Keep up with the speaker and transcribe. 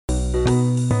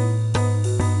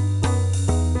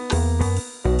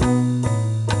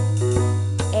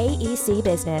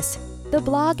Savvy Business, the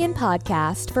blog and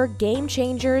podcast for game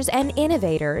changers and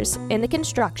innovators in the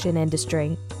construction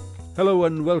industry. Hello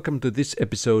and welcome to this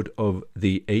episode of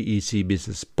the AEC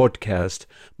Business Podcast.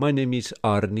 My name is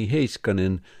Arni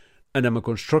Heiskanen and I'm a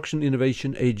construction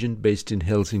innovation agent based in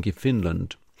Helsinki,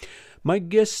 Finland. My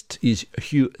guest is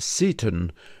Hugh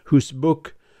Seaton, whose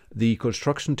book, The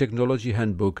Construction Technology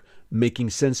Handbook, Making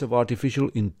Sense of Artificial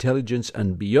Intelligence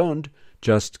and Beyond,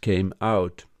 just came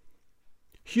out.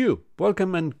 Hugh,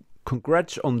 welcome and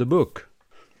congrats on the book.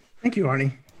 Thank you,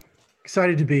 Arnie.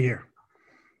 Excited to be here.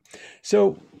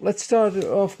 So let's start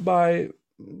off by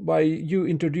you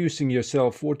introducing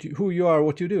yourself, who you are,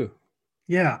 what you do.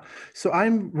 Yeah, so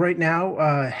I'm right now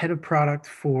head of product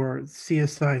for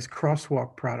CSI's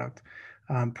Crosswalk product.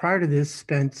 Prior to this,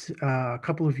 spent a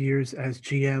couple of years as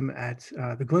GM at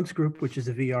the Glimpse Group, which is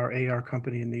a VR AR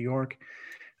company in New York.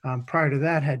 Prior to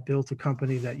that, had built a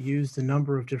company that used a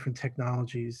number of different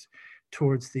technologies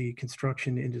towards the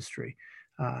construction industry.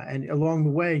 And along the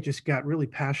way, just got really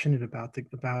passionate about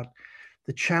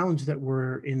the challenge that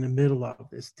we're in the middle of,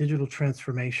 this digital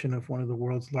transformation of one of the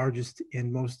world's largest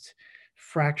and most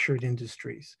fractured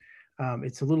industries.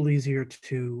 It's a little easier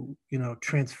to,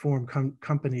 transform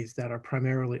companies that are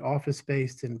primarily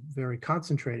office-based and very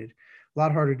concentrated. A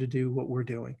lot harder to do what we're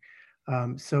doing.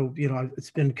 So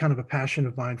it's been kind of a passion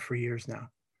of mine for years now.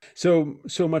 So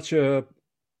much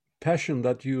passion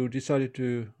that you decided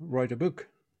to write a book.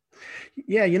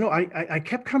 Yeah, I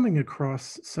kept coming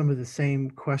across some of the same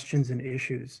questions and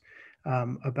issues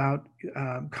about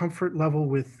comfort level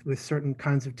with certain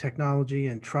kinds of technology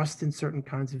and trust in certain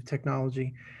kinds of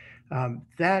technology.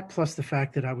 That plus the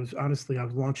fact that I was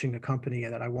launching a company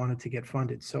that I wanted to get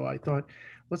funded. So I thought,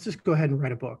 let's just go ahead and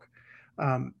write a book.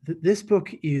 This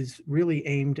book is really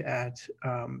aimed at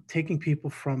taking people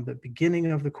from the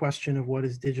beginning of the question of what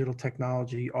is digital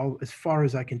technology, all as far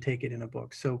as I can take it in a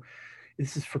book. So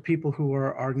this is for people who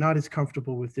are not as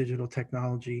comfortable with digital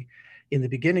technology in the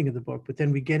beginning of the book, but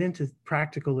then we get into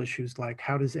practical issues like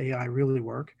how does AI really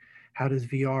work? How does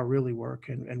VR really work?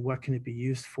 And what can it be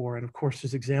used for? And of course,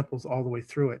 there's examples all the way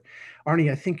through it.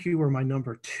 Arnie, I think you were my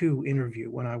number 2 interview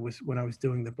when I was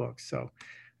doing the book. So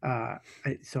I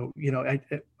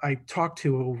talked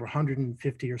to over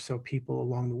 150 or so people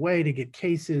along the way to get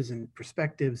cases and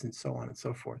perspectives and so on and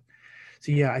so forth.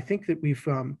 So yeah, I think that we've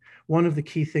one of the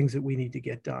key things that we need to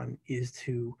get done is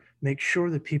to make sure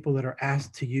that people that are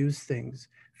asked to use things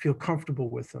feel comfortable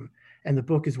with them. And the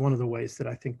book is one of the ways that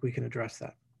I think we can address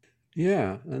that.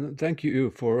 Yeah, and thank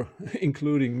you for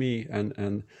including me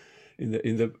and in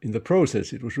the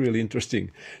process. It was really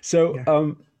interesting.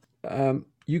 So yeah.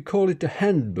 You call it a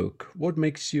handbook. What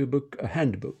makes your book a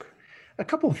handbook? A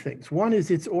couple of things. One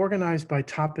is it's organized by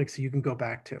topics you can go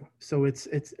back to. So it's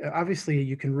obviously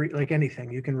you can read like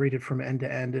anything. You can read it from end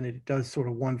to end, and it does sort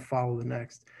of one follow the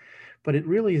next. But it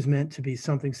really is meant to be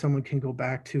something someone can go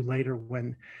back to later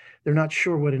when they're not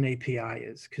sure what an API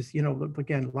is. Because,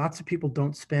 again, lots of people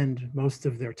don't spend most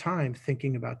of their time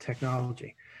thinking about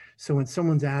technology. So when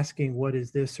someone's asking, what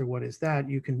is this or what is that,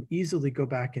 you can easily go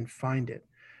back and find it.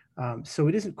 So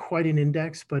it isn't quite an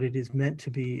index, but it is meant to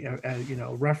be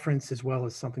a reference as well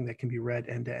as something that can be read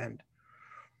end to end.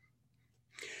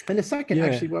 And the second,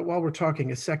 actually, while we're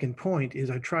talking, a second point is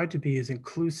I tried to be as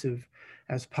inclusive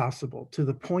as possible to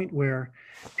the point where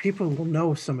people will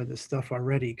know some of this stuff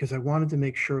already because I wanted to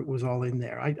make sure it was all in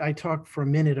there. I talked for a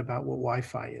minute about what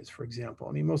Wi-Fi is, for example.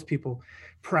 I mean, most people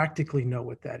practically know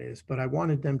what that is, but I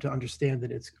wanted them to understand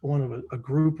that it's one of a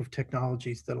group of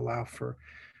technologies that allow for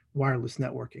wireless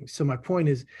networking. So my point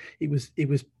is it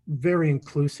was very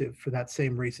inclusive for that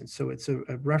same reason. So it's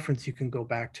a reference you can go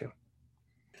back to.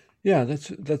 Yeah,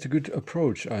 that's a good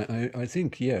approach. I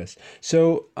think, yes.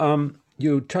 So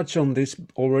you touched on this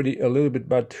already a little bit,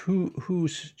 but who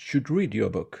should read your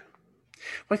book?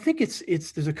 Well, I think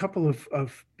there's a couple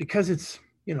of because it's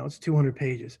 200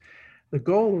 pages. The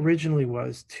goal originally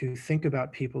was to think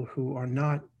about people who are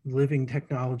not living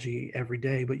technology every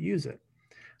day but use it.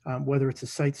 Whether it's a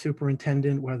site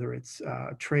superintendent, whether it's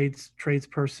a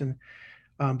tradesperson,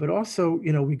 but also,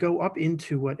 we go up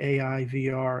into what AI,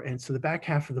 VR, and so the back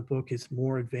half of the book is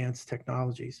more advanced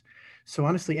technologies. So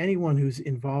honestly, anyone who's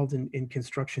involved in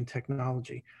construction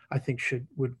technology, I think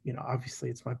would,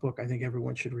 obviously it's my book. I think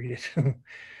everyone should read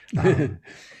it.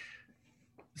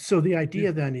 So the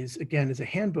idea then is, again, as a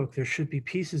handbook, there should be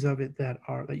pieces of it that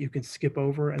you can skip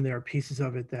over, and there are pieces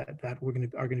of it that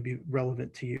are going to be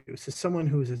relevant to you. So someone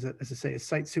who is, as I say, a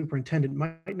site superintendent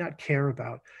might not care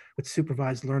about what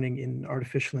supervised learning in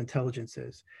artificial intelligence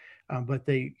is, but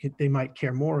they might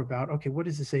care more about, okay, what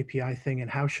is this API thing,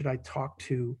 and how should I talk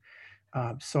to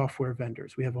software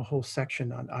vendors. We have a whole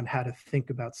section on how to think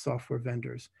about software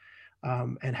vendors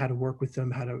and how to work with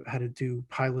them, how to do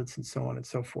pilots and so on and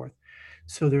so forth.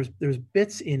 So there's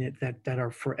bits in it that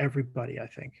are for everybody, I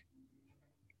think.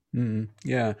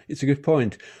 Yeah, it's a good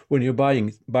point. When you're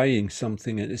buying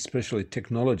something, and especially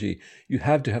technology, you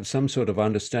have to have some sort of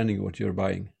understanding of what you're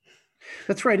buying.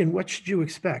 That's right. And what should you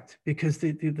expect? Because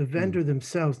the vendor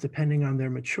themselves, depending on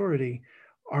their maturity,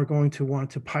 are going to want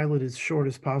to pilot as short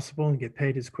as possible and get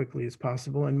paid as quickly as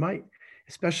possible, and might,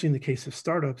 especially in the case of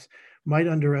startups, might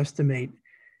underestimate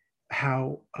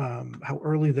how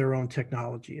early their own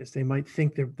technology is. They might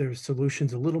think their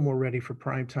solution's a little more ready for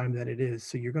prime time than it is.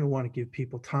 So you're going to want to give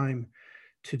people time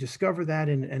to discover that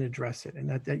and address it. And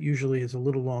that usually is a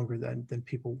little longer than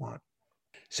people want.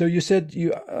 So you said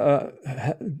you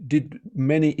did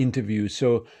many interviews.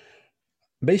 So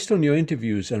based on your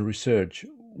interviews and research,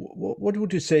 what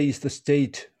would you say is the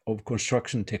state of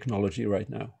construction technology right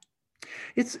now?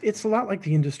 It's a lot like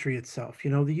the industry itself.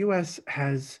 You know, the US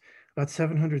has about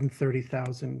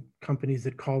 730,000 companies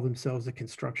that call themselves a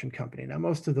construction company. Now,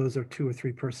 most of those are 2 or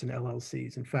 3 person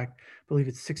LLCs. In fact, I believe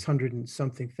it's 600 and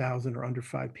something thousand or under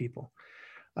 5 people.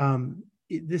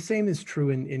 The same is true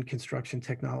in construction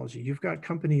technology. You've got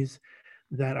companies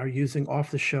that are using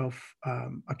off-the-shelf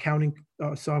accounting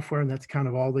software, and that's kind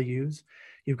of all they use.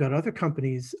 You've got other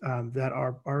companies that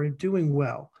are doing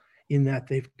well in that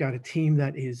they've got a team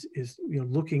that is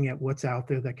looking at what's out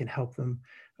there that can help them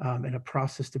and a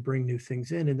process to bring new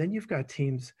things in. And then you've got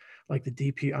teams like the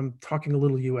DP. I'm talking a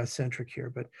little US centric here,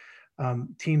 but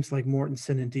teams like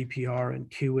Mortenson and DPR and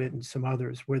Qt and some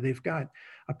others, where they've got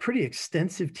a pretty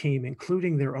extensive team,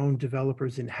 including their own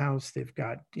developers in-house. They've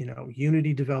got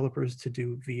Unity developers to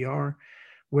do VR,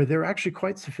 where they're actually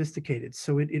quite sophisticated.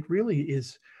 So it really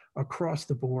is across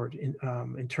the board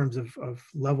in terms of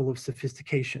level of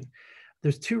sophistication.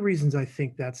 There's 2 reasons I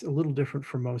think that's a little different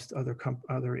from most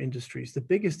other industries. The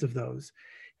biggest of those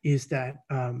is that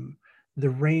the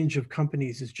range of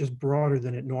companies is just broader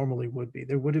than it normally would be.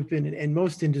 There would have been in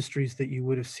most industries that you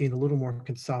would have seen a little more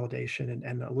consolidation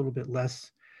and a little bit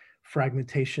less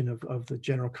fragmentation of the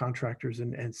general contractors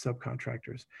and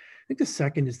subcontractors. I think the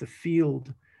second is the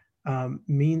field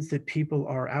means that people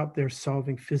are out there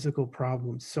solving physical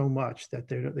problems so much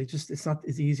that it's not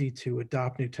as easy to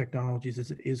adopt new technologies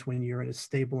as it is when you're in a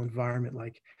stable environment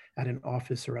like at an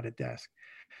office or at a desk.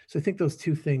 So I think those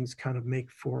 2 things kind of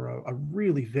make for a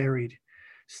really varied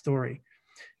story.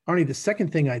 Arnie, the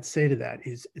second thing I'd say to that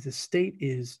is the state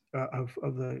of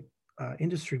the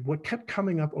industry. What kept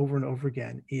coming up over and over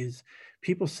again is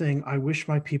people saying, I wish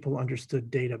my people understood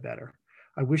data better.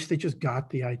 I wish they just got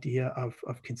the idea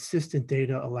of consistent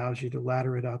data allows you to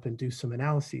ladder it up and do some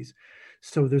analyses.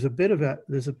 So there's about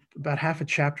half a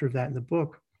chapter of that in the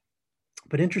book.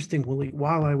 But interestingly,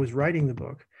 while I was writing the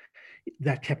book,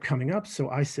 that kept coming up. So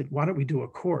I said, why don't we do a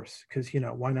course? Because,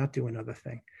 why not do another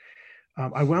thing?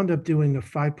 I wound up doing a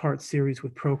 5-part series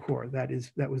with Procore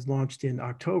that was launched in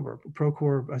October.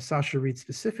 Procore, Sasha Reed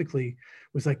specifically,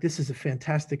 was like, this is a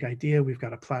fantastic idea. We've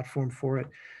got a platform for it.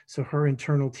 So her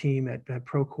internal team at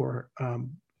Procore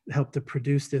helped to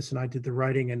produce this, and I did the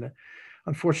writing. And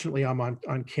unfortunately, I'm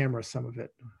on camera some of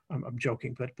it. I'm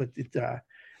joking, but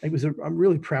I'm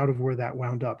really proud of where that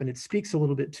wound up. And it speaks a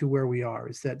little bit to where we are,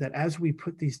 is that as we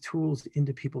put these tools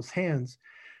into people's hands,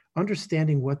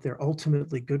 understanding what they're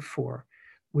ultimately good for,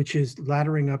 which is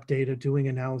laddering up data, doing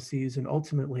analyses, and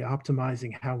ultimately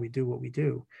optimizing how we do what we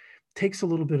do, takes a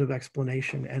little bit of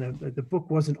explanation. And the book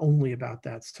wasn't only about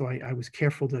that. So I was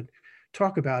careful to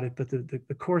talk about it, but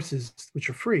the courses, which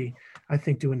are free, I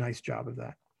think do a nice job of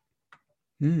that.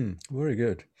 Very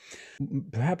good.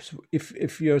 Perhaps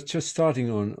if you're just starting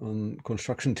on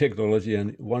construction technology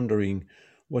and wondering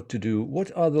what to do, what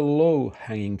are the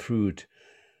low-hanging fruit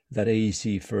that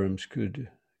AEC firms could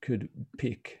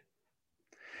pick?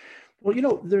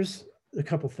 Well, there's a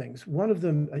couple things. One of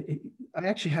them, I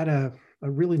actually had a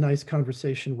really nice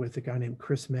conversation with a guy named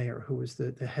Chris Mayer, who was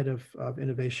the head of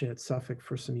innovation at Suffolk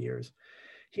for some years.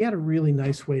 He had a really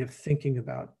nice way of thinking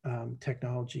about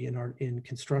technology in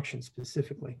construction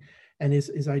specifically. And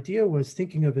his idea was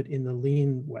thinking of it in the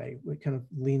lean way, kind of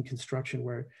lean construction,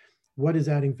 where what is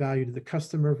adding value to the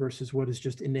customer versus what is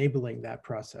just enabling that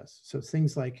process. So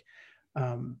things like,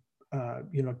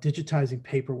 digitizing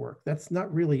paperwork, that's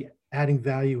not really adding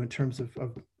value in terms of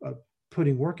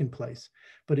putting work in place,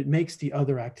 but it makes the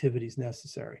other activities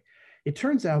necessary. It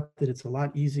turns out that it's a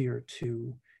lot easier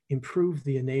to improve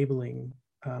the enabling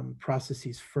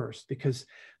processes first, because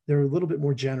they're a little bit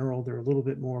more general, they're a little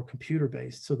bit more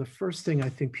computer-based. So the first thing I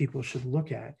think people should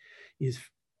look at is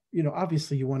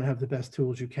obviously you want to have the best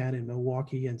tools you can in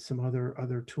Milwaukee and some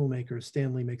other tool makers.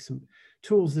 Stanley makes some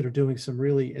tools that are doing some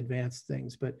really advanced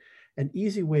things, but an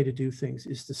easy way to do things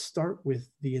is to start with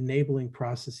the enabling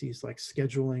processes like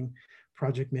scheduling,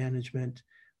 project management.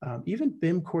 Even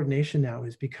BIM coordination now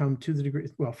has become, to the degree,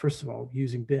 well, first of all,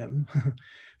 using BIM,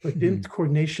 but BIM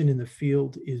coordination in the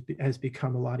field has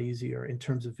become a lot easier in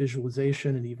terms of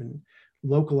visualization and even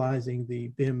localizing the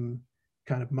BIM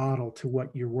kind of model to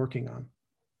what you're working on.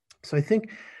 So I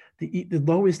think the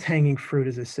lowest hanging fruit,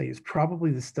 as I say, is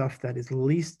probably the stuff that is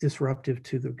least disruptive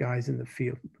to the guys in the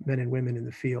field, men and women in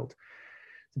the field.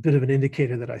 It's a bit of an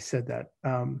indicator that I said that.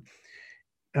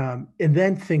 And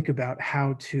then think about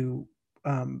how to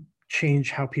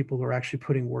change how people are actually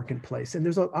putting work in place.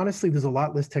 And honestly, there's a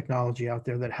lot less technology out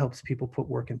there that helps people put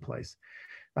work in place.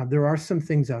 There are some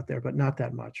things out there, but not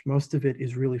that much. Most of it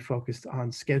is really focused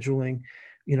on scheduling.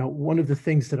 One of the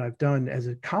things that I've done as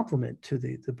a complement to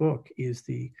the book is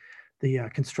the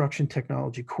Construction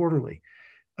Technology Quarterly.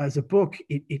 As a book,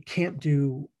 it can't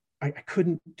do, I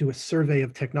couldn't do a survey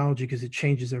of technology because it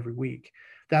changes every week.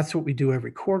 That's what we do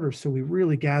every quarter. So we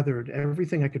really gathered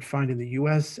everything I could find in the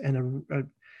US and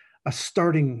a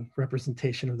starting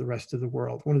representation of the rest of the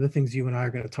world. One of the things you and I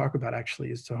are going to talk about actually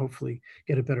is to hopefully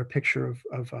get a better picture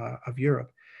of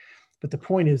Europe. But the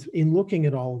point is, in looking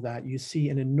at all of that, you see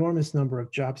an enormous number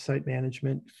of job site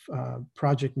management,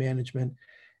 project management,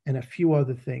 and a few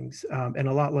other things, and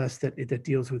a lot less that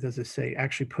deals with, as I say,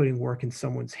 actually putting work in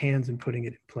someone's hands and putting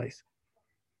it in place.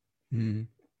 Mm.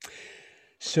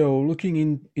 So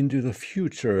looking into the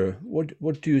future,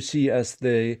 what do you see as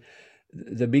the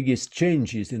biggest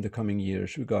changes in the coming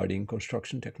years regarding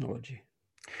construction technology?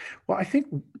 Well, I think,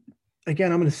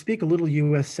 again, I'm going to speak a little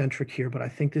US centric here, but I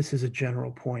think this is a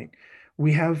general point.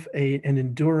 We have an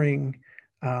enduring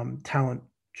talent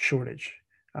shortage.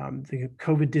 The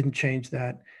COVID didn't change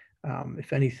that.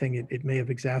 If anything, it may have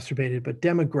exacerbated, but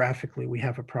demographically, we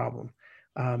have a problem.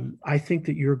 I think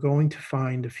that you're going to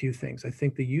find a few things. I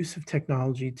think the use of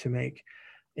technology to make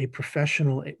a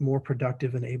professional more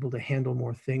productive and able to handle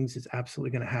more things is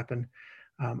absolutely going to happen.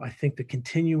 I think the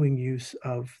continuing use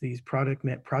of these project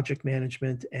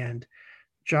management and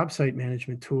job site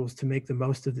management tools to make the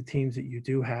most of the teams that you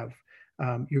do have,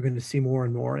 you're going to see more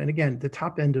and more. And again, the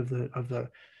top end of the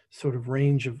sort of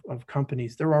range of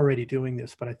companies, they're already doing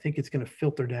this, but I think it's going to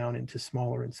filter down into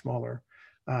smaller and smaller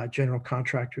general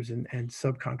contractors and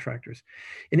subcontractors.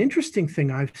 An interesting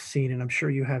thing I've seen, and I'm sure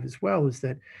you have as well, is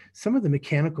that some of the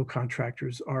mechanical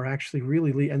contractors are actually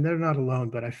really, and they're not alone,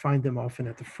 but I find them often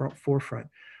at the forefront,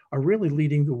 are really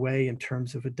leading the way in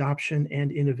terms of adoption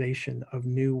and innovation of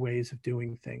new ways of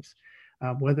doing things,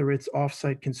 whether it's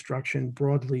offsite construction,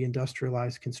 broadly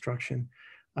industrialized construction,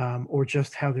 or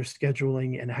just how they're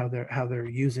scheduling and how they're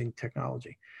using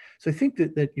technology. So I think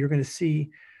that you're going to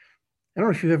see. I don't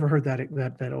know if you've ever heard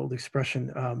that old expression.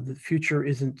 The future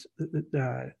isn't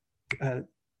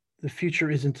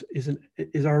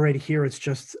is already here. It's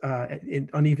just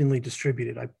unevenly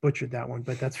distributed. I butchered that one,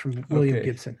 but that's from William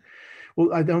Gibson.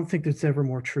 Well, I don't think that's ever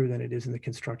more true than it is in the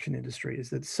construction industry, is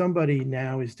that somebody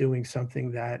now is doing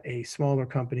something that a smaller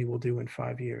company will do in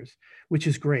 5 years, which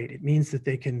is great. It means that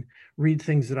they can read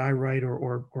things that I write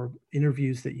or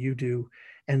interviews that you do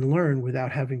and learn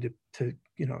without having to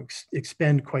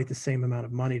expend quite the same amount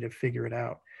of money to figure it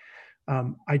out.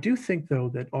 I do think, though,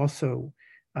 that also,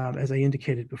 as I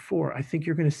indicated before, I think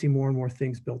you're going to see more and more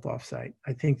things built offsite.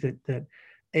 I think that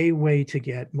a way to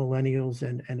get millennials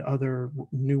and other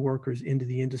new workers into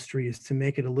the industry is to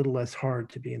make it a little less hard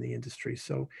to be in the industry.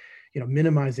 So,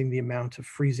 minimizing the amount of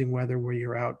freezing weather where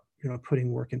you're out,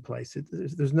 putting work in place.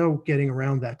 There's no getting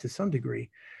around that to some degree,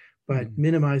 but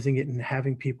minimizing it and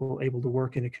having people able to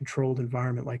work in a controlled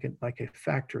environment like a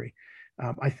factory,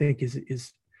 I think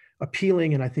is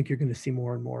appealing, and I think you're going to see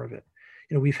more and more of it.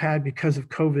 We've had, because of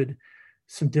COVID,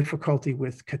 some difficulty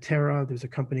with Katerra. There's a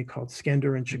company called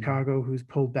Skender in Chicago who's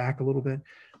pulled back a little bit.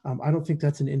 I don't think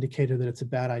that's an indicator that it's a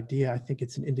bad idea. I think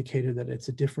it's an indicator that it's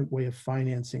a different way of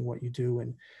financing what you do,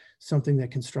 and something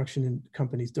that construction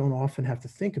companies don't often have to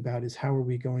think about is how are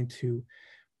we going to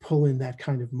pull in that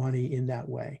kind of money in that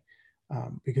way,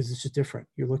 because it's just different.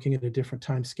 You're looking at a different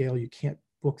time scale. You can't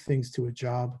book things to a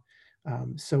job.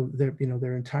 So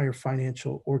their entire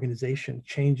financial organization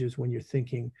changes when you're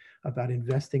thinking about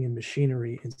investing in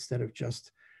machinery instead of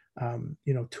just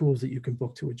tools that you can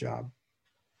book to a job.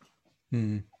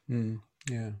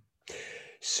 Yeah.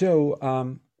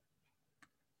 So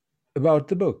about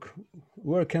the book,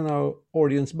 where can our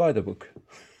audience buy the book?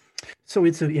 So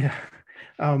it's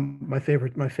my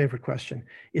favorite question.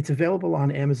 It's available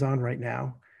on Amazon right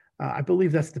now. I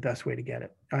believe that's the best way to get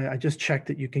it. I just checked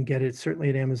that you can get it certainly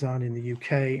at Amazon in the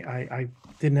UK. I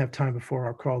didn't have time before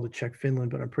our call to check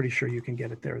Finland, but I'm pretty sure you can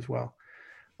get it there as well.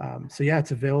 So yeah,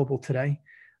 it's available today.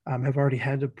 I've already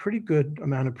had a pretty good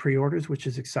amount of pre-orders, which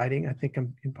is exciting. I think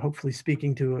I'm hopefully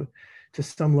speaking to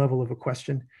some level of a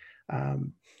question.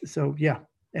 So yeah,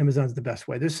 Amazon's the best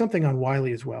way. There's something on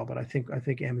Wiley as well, but I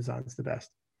think Amazon's the best.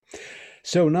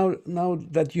 So now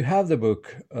that you have the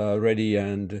book ready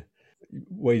and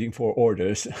waiting for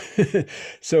orders,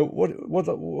 so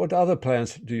what other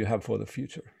plans do you have for the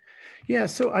future? Yeah,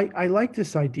 so I like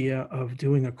this idea of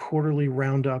doing a quarterly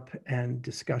roundup and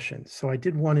discussion. So I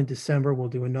did one in December, we'll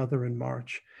do another in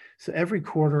March. So every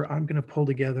quarter, I'm going to pull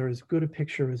together as good a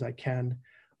picture as I can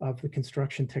of the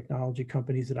construction technology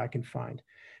companies that I can find.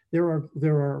 There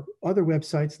are other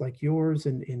websites like yours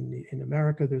in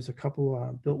America. There's a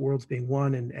couple, Built Worlds being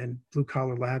one and Blue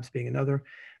Collar Labs being another,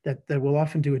 that will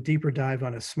often do a deeper dive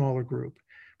on a smaller group.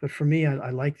 But for me,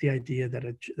 I like the idea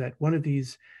that one of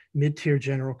these mid-tier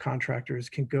general contractors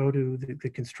can go to the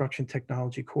Construction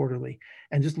Technology Quarterly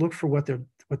and just look for what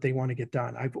they want to get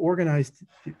done. I've organized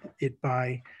it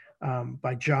by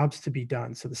jobs to be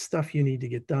done. So the stuff you need to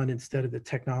get done instead of the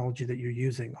technology that you're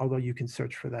using, although you can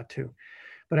search for that too.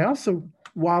 But I also,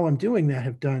 while I'm doing that,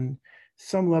 have done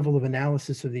some level of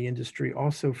analysis of the industry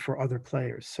also for other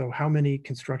players. So how many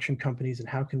construction companies and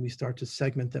how can we start to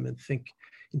segment them and think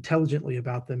intelligently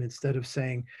about them instead of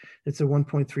saying it's a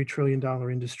 $1.3 trillion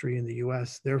industry in the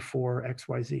US, therefore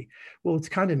XYZ. Well, it's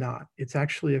kind of not. It's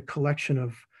actually a collection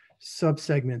of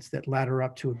sub-segments that ladder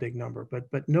up to a big number,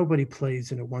 but nobody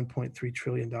plays in a $1.3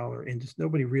 trillion industry.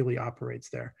 Nobody really operates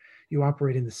there. You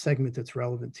operate in the segment that's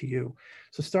relevant to you.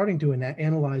 So starting to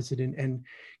analyze it and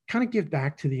kind of give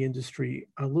back to the industry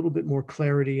a little bit more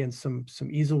clarity and some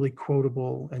easily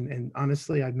quotable, and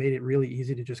honestly, I've made it really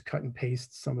easy to just cut and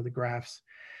paste some of the graphs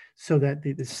so that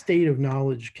the state of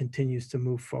knowledge continues to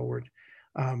move forward.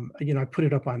 I put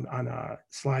it up on a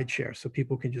SlideShare so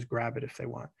people can just grab it if they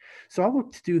want. So I'll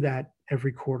look to do that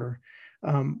every quarter.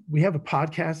 We have a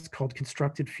podcast called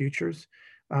Constructed Futures,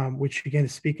 which again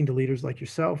is speaking to leaders like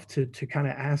yourself to kind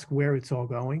of ask where it's all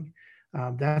going.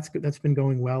 That's been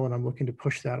going well, and I'm looking to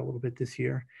push that a little bit this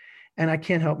year. And I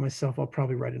can't help myself. I'll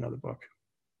probably write another book.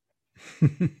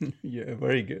 Yeah,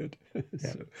 very good.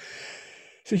 Yeah.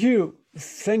 So Hugh,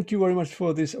 thank you very much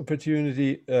for this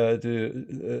opportunity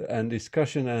and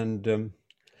discussion, and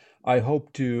I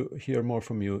hope to hear more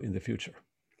from you in the future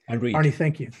and read. Arnie,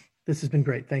 thank you. This has been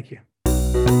great. Thank you.